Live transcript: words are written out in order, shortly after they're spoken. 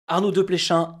Arnaud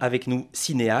Desplechin avec nous,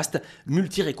 cinéaste,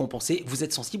 multi-récompensé. Vous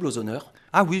êtes sensible aux honneurs?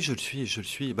 Ah oui, je le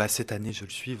suis. Bah, cette année, je le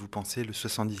suis. Vous pensez, le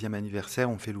 70e anniversaire,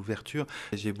 on fait l'ouverture.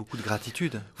 J'ai beaucoup de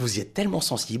gratitude. Vous y êtes tellement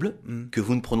sensible que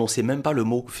vous ne prononcez même pas le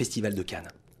mot Festival de Cannes.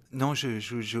 Non,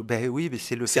 ben oui, mais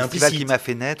c'est le C'est festival implicite. qui m'a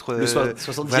fait naître. Le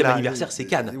 70e anniversaire, c'est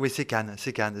Cannes. Oui, c'est Cannes,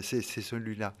 c'est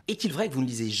celui-là. Est-il vrai que vous ne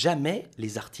lisez jamais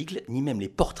les articles, ni même les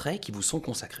portraits qui vous sont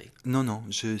consacrés? Non,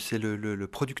 c'est le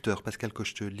producteur, Pascal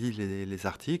Coche, lit les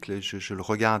articles, je le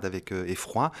regarde avec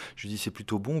effroi, je lui dis c'est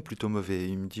plutôt bon ou plutôt mauvais,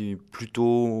 il me dit plutôt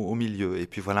au milieu, et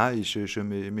puis voilà,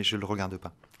 mais je le regarde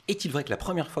pas. Est-il vrai que la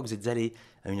première fois que vous êtes allé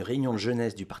à une réunion de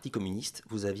jeunesse du Parti communiste,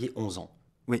 vous aviez 11 ans?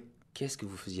 Oui. Qu'est-ce que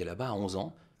vous faisiez là-bas à 11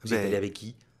 ans? Vous êtes allé avec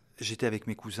qui? J'étais avec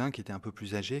mes cousins qui étaient un peu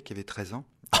plus âgés, qui avaient 13 ans.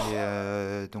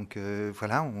 Et donc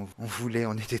voilà,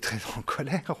 on était très en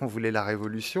colère, on voulait la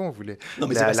révolution, on voulait Non,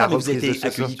 mais c'est pas ça, mais vous reprise de êtes ce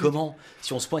accueilli sortie. comment?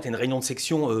 Si on se pointe à une réunion de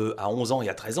section à 11 ans, il y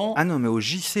a 13 ans. Ah non, mais au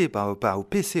JC, pas au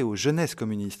PC, aux jeunesses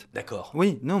communistes. D'accord.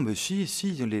 Oui, non, mais si,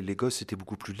 les gosses étaient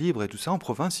beaucoup plus libres et tout ça. En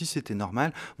province, si, c'était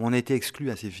normal. Mais on a été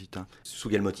exclus assez vite. Hein. Sous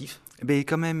quel motif? Mais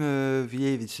quand même, vous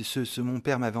voyez, mon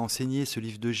père m'avait enseigné ce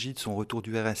livre de Gide, son retour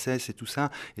du RSS et tout ça.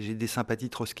 Et j'ai des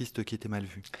sympathies trotskistes qui étaient mal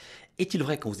vues. Est-il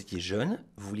vrai que quand vous étiez jeune,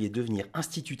 vous vouliez devenir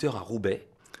instituteur à Roubaix?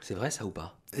 C'est vrai ça ou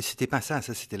pas? Et c'était pas ça,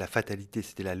 c'était la fatalité,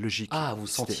 c'était la logique. Ah, vous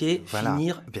sentiez Voilà.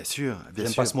 finir, Bien sûr.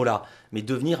 j'aime pas ce mot-là, mais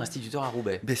devenir instituteur à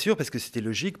Roubaix. Bien sûr, parce que c'était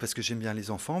logique, parce que j'aime bien les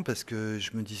enfants, parce que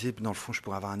je me disais, dans le fond, je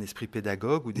pourrais avoir un esprit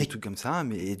pédagogue ou des trucs comme ça,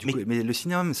 mais le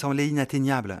cinéma me semblait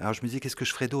inatteignable. Alors je me disais, qu'est-ce que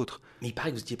je ferais d'autre? Mais il paraît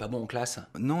que vous étiez pas bon en classe.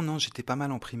 Non, j'étais pas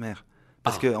mal en primaire.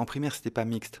 Parce qu'en primaire, c'était pas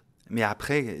mixte. Mais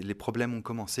après, les problèmes ont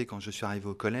commencé quand je suis arrivé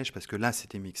au collège, parce que là,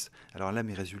 c'était mixte. Alors là,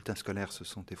 mes résultats scolaires se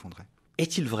sont effondrés.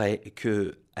 Est-il vrai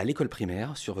que à l'école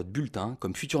primaire, sur votre bulletin,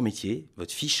 comme futur métier,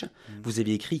 votre fiche, vous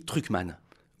aviez écrit Trucman?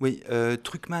 Oui,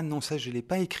 Trucman, non, ça, je ne l'ai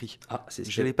pas écrit. Ah, c'est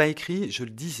Je ne l'ai pas écrit, je le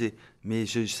disais. Mais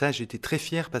ça, j'étais très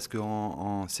fier parce que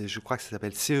je crois que ça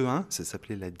s'appelle CE1, ça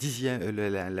s'appelait la 10e,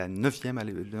 la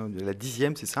 9e, la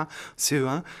 10e, c'est ça,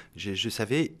 CE1. Je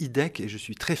savais IDEC et je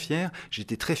suis très fier.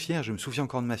 J'étais très fier, je me souviens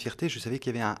encore de ma fierté, je savais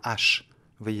qu'il y avait un H.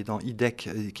 Vous voyez, dans IDEC,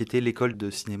 qui était l'école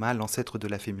de cinéma, l'ancêtre de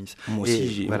la FEMIS. Moi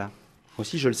aussi, voilà. Moi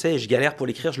aussi, je le sais, et je galère pour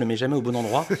l'écrire, je le mets jamais au bon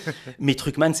endroit. Mais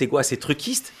Trucman, c'est quoi? C'est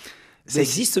truquiste? Ça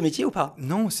existe ce métier ou pas?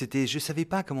 Non, je savais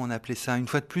pas comment on appelait ça. Une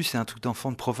fois de plus, c'est un truc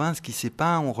d'enfant de province qui sait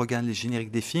pas. On regarde les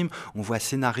génériques des films, on voit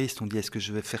scénariste, on dit est-ce que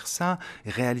je vais faire ça?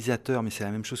 Réalisateur, mais c'est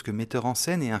la même chose que metteur en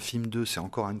scène. Et un film 2, c'est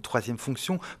encore une troisième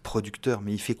fonction. Producteur,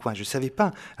 mais il fait quoi? Je savais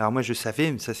pas. Alors moi, je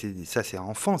savais, mais ça c'est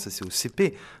enfant, ça c'est au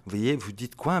CP. Vous voyez, vous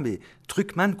dites quoi? Mais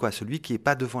Trucman, quoi, celui qui est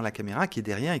pas devant la caméra, qui est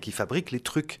derrière et qui fabrique les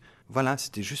trucs. Voilà,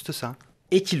 c'était juste ça.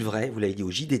 Est-il vrai, vous l'avez dit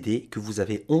au JDD, que vous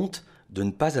avez honte de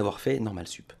ne pas avoir fait Normal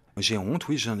Sup? J'ai honte,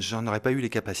 oui, j'en aurais pas eu les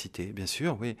capacités, bien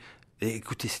sûr, oui. Et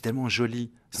écoutez, c'est tellement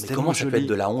joli. Mais comment ça peut être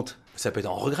de la honte? Ça peut être un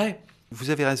regret.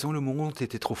 Vous avez raison, le mot honte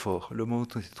était trop fort. Le mot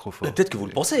honte était trop fort. Peut-être que vous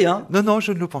le pensez, hein? Non,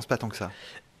 je ne le pense pas tant que ça.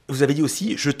 Vous avez dit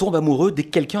aussi, je tombe amoureux dès que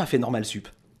quelqu'un a fait Normal Sup.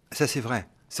 Ça, c'est vrai.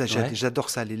 Ça, Ouais. j'adore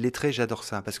ça. Les lettrés, j'adore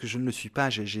ça. Parce que je ne le suis pas.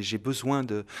 J'ai besoin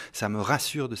de... Ça me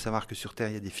rassure de savoir que sur Terre,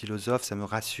 il y a des philosophes. Ça me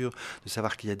rassure de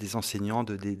savoir qu'il y a des enseignants,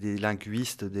 des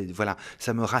linguistes. Voilà,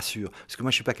 ça me rassure. Parce que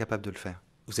moi, je ne suis pas capable de le faire.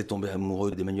 Vous êtes tombé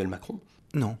amoureux d'Emmanuel Macron?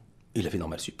 Non. Il a fait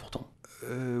Normal Sup pourtant.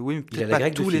 Oui, Il a peut-être la pas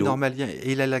grecque de tous les philo. normaliens.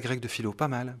 Et il a la grecque de philo, pas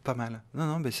mal.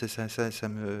 Non, mais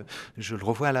je le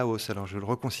revois à la hausse, alors je le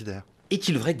reconsidère.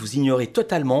 Est-il vrai que vous ignorez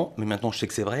totalement, mais maintenant je sais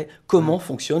que c'est vrai, comment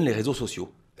fonctionnent les réseaux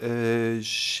sociaux?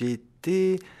 J'ai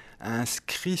été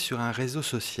inscrit sur un réseau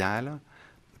social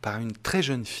par une très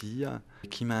jeune fille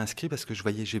qui m'a inscrit parce que je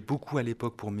voyageais beaucoup à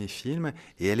l'époque pour mes films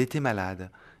et elle était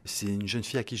malade. C'est une jeune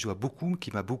fille à qui je dois beaucoup, qui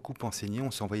m'a beaucoup enseigné.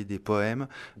 On s'envoyait des poèmes,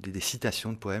 des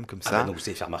citations de poèmes comme ça. Donc vous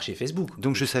savez faire marcher Facebook.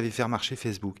 Donc je savais faire marcher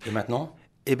Facebook. Et maintenant?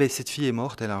 Eh bien, cette fille est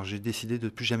morte, alors j'ai décidé de ne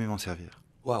plus jamais m'en servir.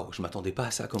 Waouh, je m'attendais pas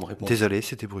à ça comme réponse. Désolé,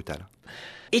 c'était brutal.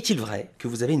 Est-il vrai que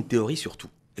vous avez une théorie sur tout?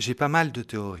 J'ai pas mal de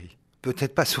théories.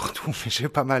 Peut-être pas sur tout, mais j'ai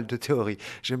pas mal de théories.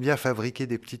 J'aime bien fabriquer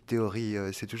des petites théories,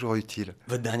 c'est toujours utile.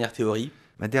 Votre dernière théorie?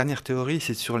 Ma dernière théorie,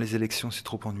 c'est sur les élections, c'est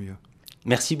trop ennuyeux.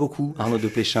 Merci beaucoup Arnaud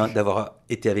Desplechin d'avoir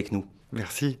été avec nous.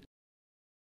 Merci.